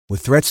With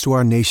threats to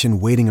our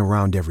nation waiting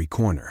around every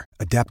corner,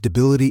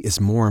 adaptability is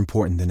more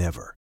important than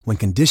ever. When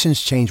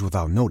conditions change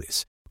without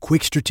notice,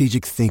 quick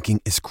strategic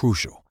thinking is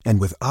crucial.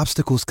 And with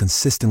obstacles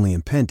consistently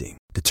impending,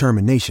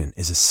 determination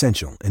is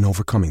essential in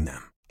overcoming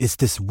them. It's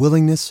this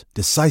willingness,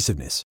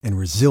 decisiveness, and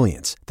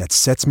resilience that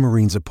sets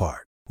Marines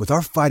apart. With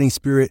our fighting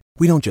spirit,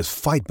 we don't just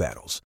fight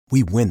battles,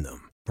 we win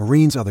them.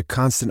 Marines are the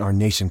constant our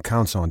nation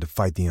counts on to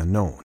fight the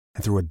unknown.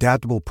 And through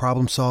adaptable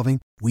problem solving,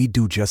 we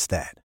do just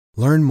that.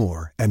 Learn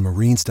more at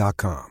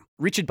marines.com.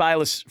 Richard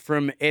Bayliss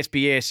from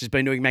SBS has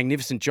been doing a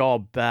magnificent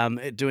job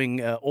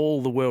doing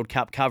all the World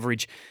Cup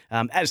coverage,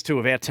 as two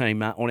of our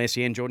team on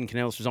SEN. Jordan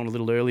Canellis was on a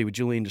little early with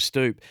Julian De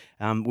Stoop.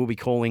 We'll be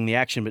calling the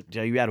action, but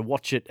you'll be able to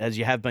watch it as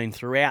you have been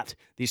throughout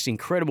this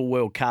incredible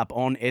World Cup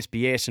on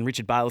SBS, and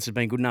Richard Bayliss has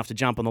been good enough to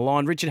jump on the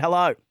line. Richard,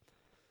 hello.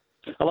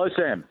 Hello,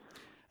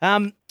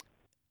 Sam.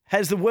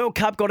 Has the World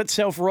Cup got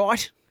itself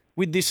right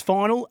with this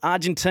final,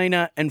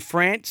 Argentina and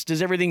France?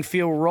 Does everything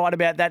feel right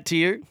about that to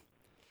you?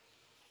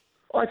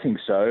 I think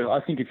so. I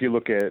think if you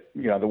look at,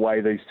 the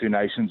way these two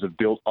nations have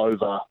built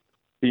over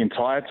the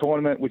entire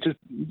tournament, which is,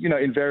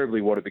 invariably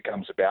what it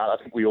becomes about.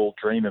 I think we all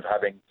dream of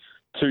having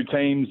two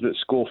teams that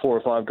score 4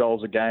 or 5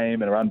 goals a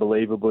game and are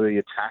unbelievably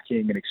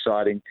attacking and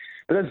exciting.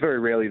 But that's very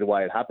rarely the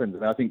way it happens.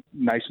 And I think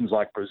nations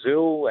like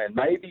Brazil and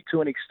maybe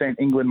to an extent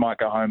England might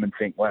go home and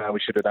think, well, we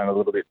should have done a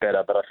little bit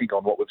better. But I think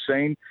on what we've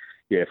seen,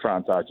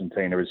 France,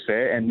 Argentina is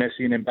fair. And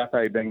Messi and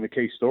Mbappe being the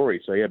key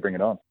story. So, bring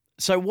it on.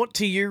 So what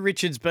to you,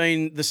 Richard's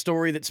been the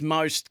story that's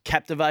most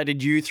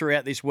captivated you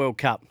throughout this World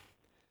Cup?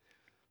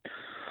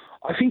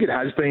 I think it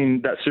has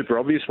been that super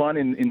obvious one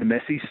in the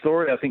Messi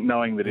story. I think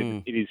knowing that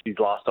it is his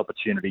last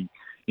opportunity,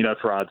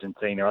 for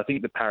Argentina. I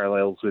think the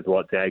parallels with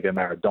what Diego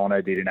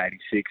Maradona did in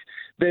 '86,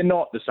 they're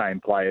not the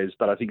same players,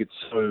 but I think it's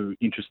so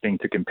interesting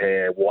to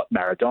compare what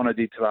Maradona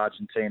did to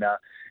Argentina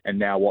and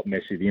now what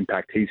Messi, the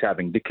impact he's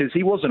having, because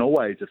he wasn't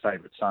always a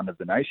favourite son of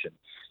the nation.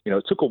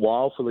 It took a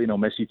while for Lionel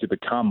Messi to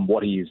become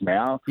what he is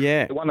now.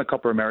 Yeah. He won the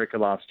Copa America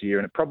last year,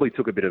 and it probably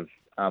took a bit of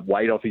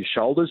weight off his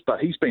shoulders, but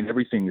he's been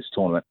everything this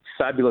tournament.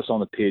 Fabulous on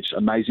the pitch,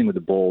 amazing with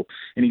the ball,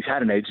 and he's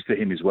had an edge to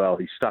him as well.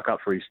 He's stuck up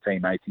for his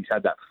teammates. He's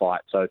had that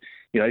fight. So,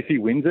 if he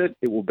wins it,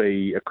 it will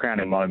be a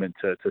crowning moment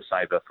to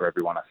savour for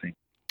everyone, I think.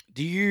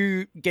 Do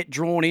you get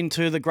drawn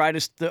into the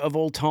greatest of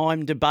all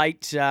time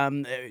debate?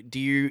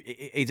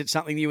 Is it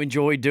something you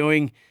enjoy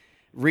doing,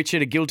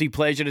 Richard? A guilty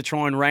pleasure to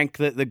try and rank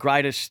the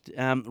greatest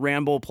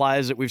round ball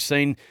players that we've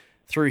seen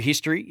through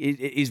history?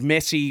 Is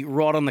Messi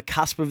right on the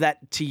cusp of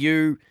that to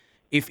you?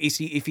 If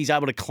he's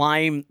able to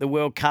claim the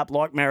World Cup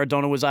like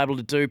Maradona was able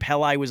to do,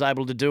 Pelé was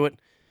able to do it?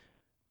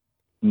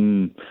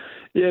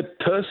 Yeah,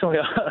 personally,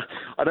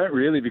 I don't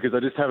really, because I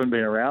just haven't been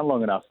around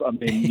long enough. I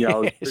mean, I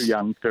was too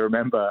young to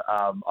remember.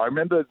 I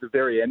remember the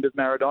very end of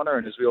Maradona,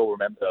 and as we all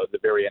remember, the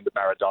very end of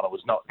Maradona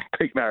was not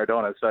peak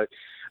Maradona. So,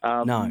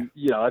 no.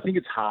 I think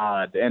it's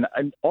hard.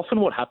 And often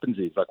what happens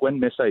is, like when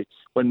Messi,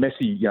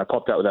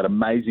 popped out with that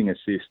amazing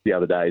assist the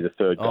other day, the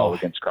third goal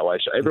against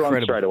Croatia,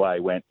 everyone straight away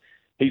went,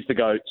 he's the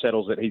GOAT,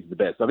 settles it, he's the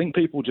best. I think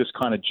people just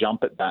kind of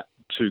jump at that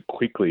too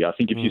quickly. I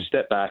think if you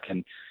step back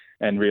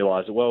and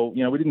realise that, well,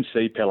 we didn't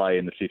see Pelé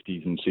in the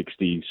 50s and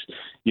 60s.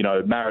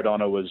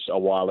 Maradona was a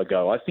while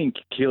ago. I think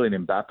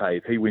Kylian Mbappe,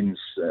 if he wins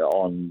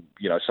on,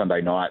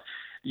 Sunday night,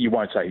 you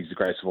won't say he's the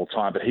greatest of all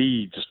time, but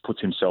he just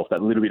puts himself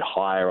that little bit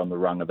higher on the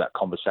rung of that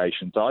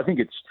conversation. So I think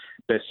it's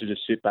best to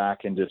just sit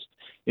back and just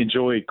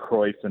enjoy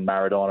Cruyff and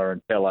Maradona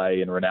and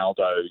Pelé and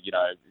Ronaldo,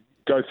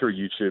 go through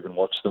YouTube and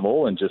watch them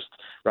all, and just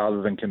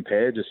rather than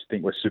compare, just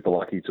think we're super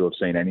lucky to have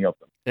seen any of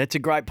them. That's a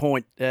great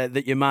point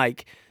that you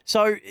make.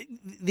 So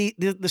the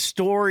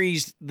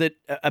stories that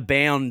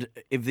abound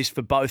of this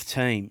for both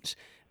teams,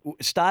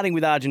 starting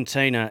with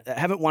Argentina,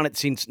 haven't won it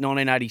since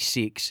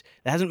 1986.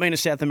 There hasn't been a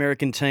South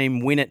American team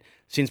win it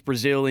since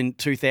Brazil in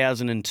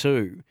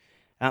 2002.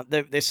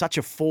 They're such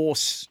a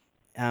force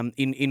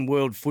in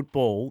world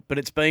football, but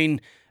it's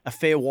been a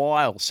fair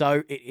while.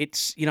 So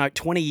it's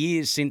 20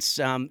 years since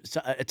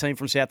a team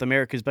from South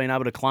America has been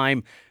able to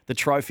claim the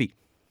trophy.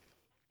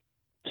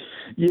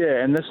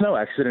 Yeah, and there's no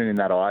accident in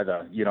that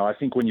either. I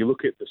think when you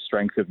look at the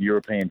strength of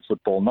European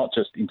football, not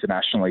just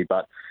internationally,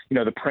 but,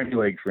 the Premier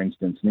League, for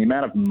instance, and the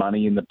amount of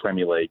money in the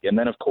Premier League, and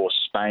then, of course,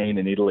 Spain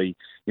and Italy,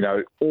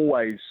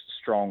 always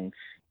strong.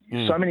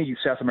 So many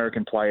South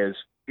American players,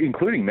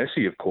 including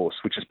Messi, of course,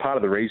 which is part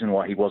of the reason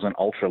why he wasn't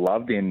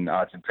ultra-loved in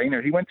Argentina.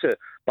 He went to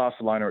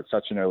Barcelona at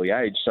such an early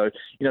age. So,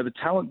 the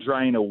talent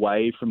drain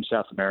away from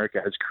South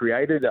America has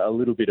created a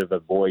little bit of a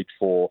void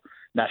for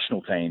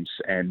national teams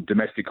and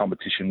domestic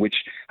competition, which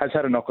has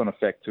had a knock-on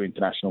effect to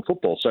international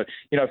football. So,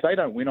 if they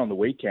don't win on the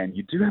weekend,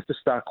 you do have to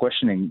start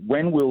questioning,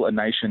 when will a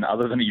nation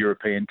other than a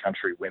European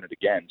country win it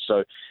again?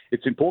 So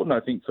it's important,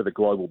 I think, for the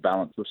global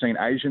balance. We've seen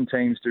Asian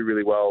teams do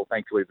really well.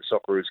 Thankfully, the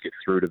Socceroos get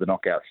through to the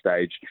knockout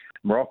stage.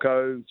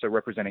 Morocco, so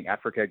representing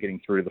Africa,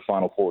 getting through to the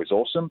Final Four is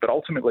awesome. But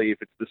ultimately,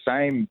 if it's the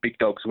same big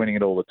dogs winning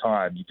it all the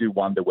time, you do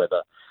wonder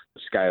whether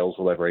the scales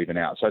will ever even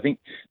out. So I think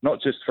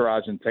not just for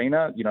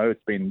Argentina,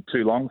 it's been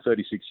too long,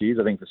 36 years.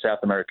 I think for South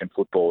American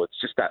football, it's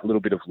just that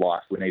little bit of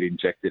life we need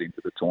injected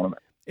into the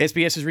tournament.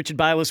 SBS's Richard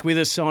Bayliss with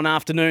us on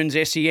Afternoons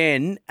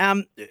SEN.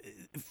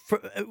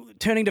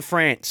 Turning to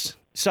France.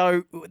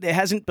 So there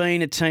hasn't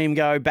been a team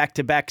go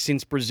back-to-back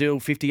since Brazil,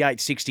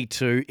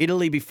 58-62.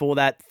 Italy before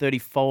that,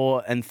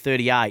 34 and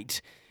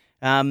 38.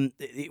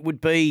 It would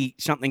be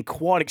something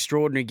quite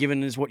extraordinary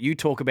given as what you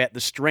talk about,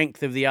 the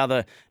strength of the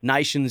other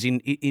nations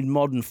in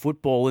modern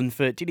football. And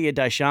for Didier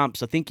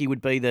Deschamps, I think he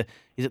would be the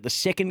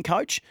second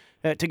coach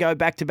to go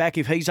back-to-back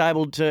if he's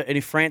able to, and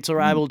if France are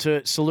able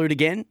to salute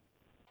again?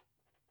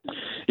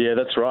 Yeah,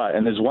 that's right.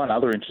 And there's one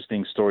other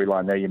interesting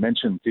storyline there. You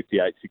mentioned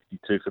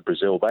 58-62 for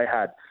Brazil. They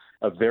had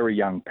a very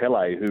young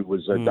Pele who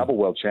was a double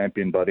world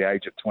champion by the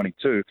age of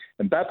 22.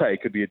 And Mbappe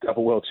could be a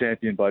double world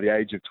champion by the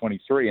age of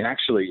 23. And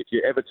actually, if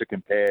you're ever to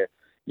compare,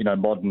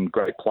 modern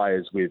great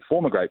players with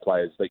former great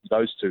players,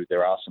 those two,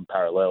 there are some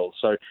parallels.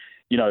 So,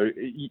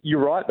 you're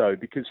right, though,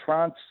 because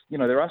France,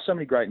 there are so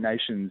many great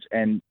nations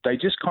and they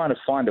just kind of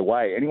find a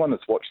way. Anyone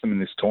that's watched them in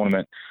this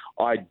tournament,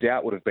 I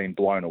doubt would have been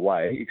blown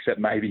away, except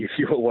maybe if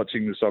you were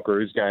watching the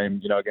Socceroos game,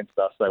 against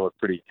us, they were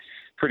pretty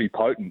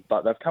potent.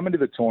 But they've come into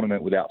the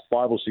tournament without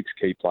 5 or 6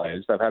 key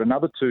players. They've had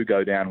another 2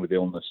 go down with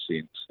illness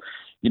since.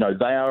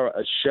 They are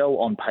a shell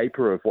on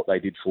paper of what they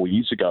did 4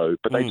 years ago,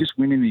 but they just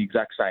win in the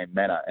exact same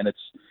manner. And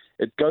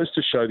it goes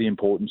to show the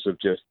importance of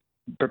just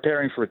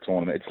preparing for a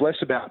tournament. It's less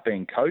about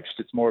being coached.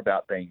 It's more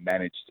about being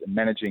managed and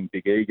managing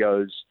big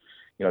egos,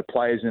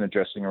 players in a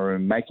dressing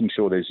room, making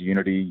sure there's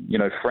unity.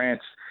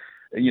 France,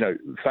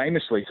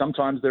 famously,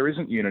 sometimes there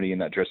isn't unity in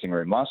that dressing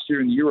room. Last year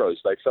in the Euros,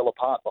 they fell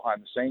apart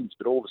behind the scenes,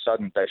 but all of a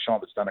sudden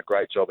Deschamps has done a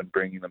great job in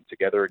bringing them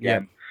together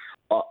again.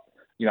 Yeah.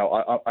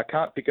 I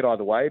can't pick it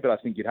either way, but I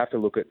think you'd have to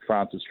look at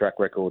France's track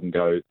record and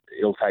go,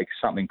 it'll take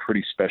something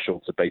pretty special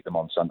to beat them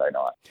on Sunday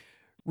night.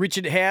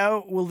 Richard,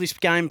 how will this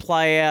game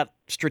play out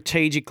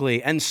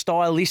strategically and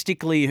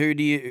stylistically?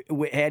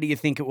 How do you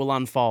think it will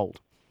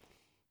unfold?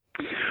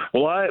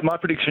 Well, my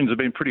predictions have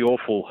been pretty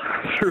awful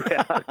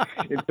throughout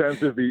in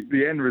terms of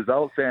the end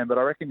result, Sam. But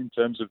I reckon in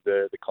terms of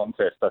the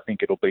contest, I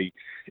think it'll be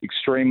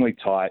extremely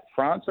tight.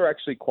 France are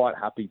actually quite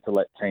happy to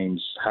let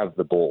teams have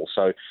the ball.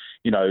 So,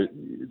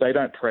 they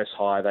don't press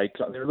high.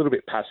 They're a little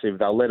bit passive.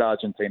 They'll let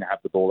Argentina have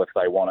the ball if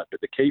they want it.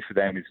 But the key for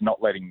them is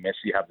not letting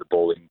Messi have the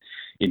ball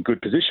in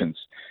good positions.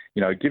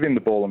 Give him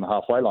the ball on the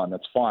halfway line,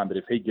 that's fine. But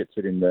if he gets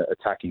it in the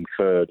attacking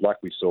third, like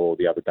we saw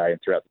the other day and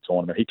throughout the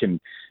tournament, he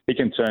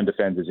can turn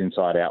defenders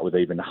inside out with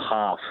even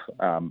half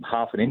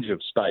an inch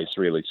of space,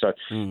 really. So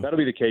that'll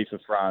be the key for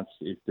France,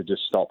 is to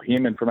just stop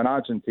him. And from an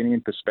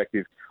Argentinian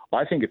perspective,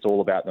 I think it's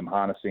all about them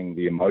harnessing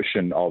the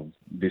emotion of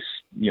this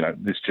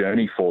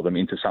journey for them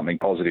into something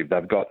positive.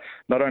 They've got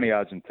not only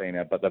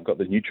Argentina, but they've got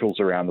the neutrals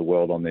around the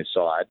world on their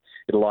side.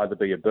 It'll either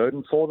be a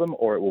burden for them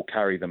or it will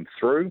carry them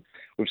through.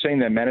 We've seen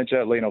their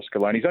manager, Lionel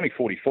Scaloni. He's only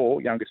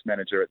 44, youngest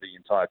manager at the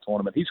entire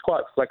tournament. He's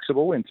quite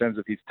flexible in terms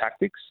of his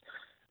tactics.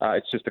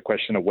 It's just a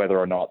question of whether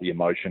or not the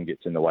emotion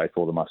gets in the way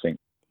for them, I think.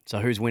 So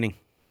who's winning?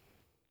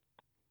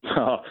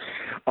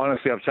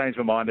 Honestly, I've changed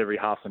my mind every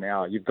half an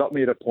hour. You've got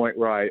me at a point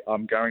where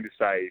I'm going to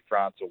say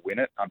France will win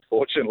it.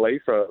 Unfortunately,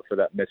 for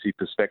that Messi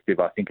perspective,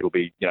 I think it'll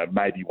be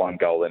maybe 1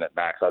 goal in at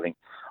max. I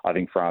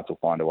think France will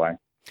find a way.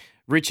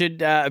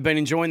 Richard, I've been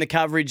enjoying the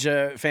coverage.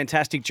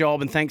 Fantastic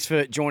job, and thanks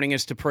for joining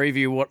us to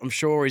preview what I'm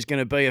sure is going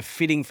to be a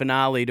fitting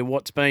finale to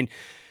what's been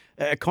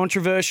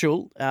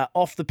controversial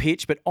off the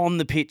pitch, but on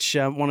the pitch,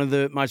 one of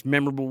the most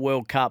memorable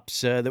World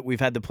Cups that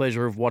we've had the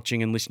pleasure of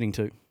watching and listening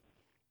to.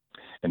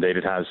 Indeed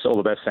it has. All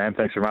the best, Sam.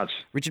 Thanks very much.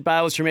 Richard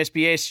Bayliss from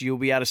SBS. You'll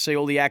be able to see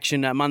all the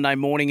action Monday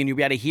morning, and you'll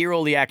be able to hear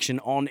all the action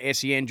on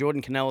SEN.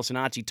 Jordan Canellis and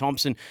Archie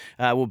Thompson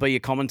will be your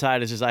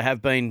commentators, as they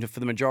have been for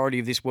the majority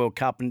of this World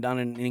Cup, and done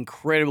an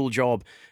incredible job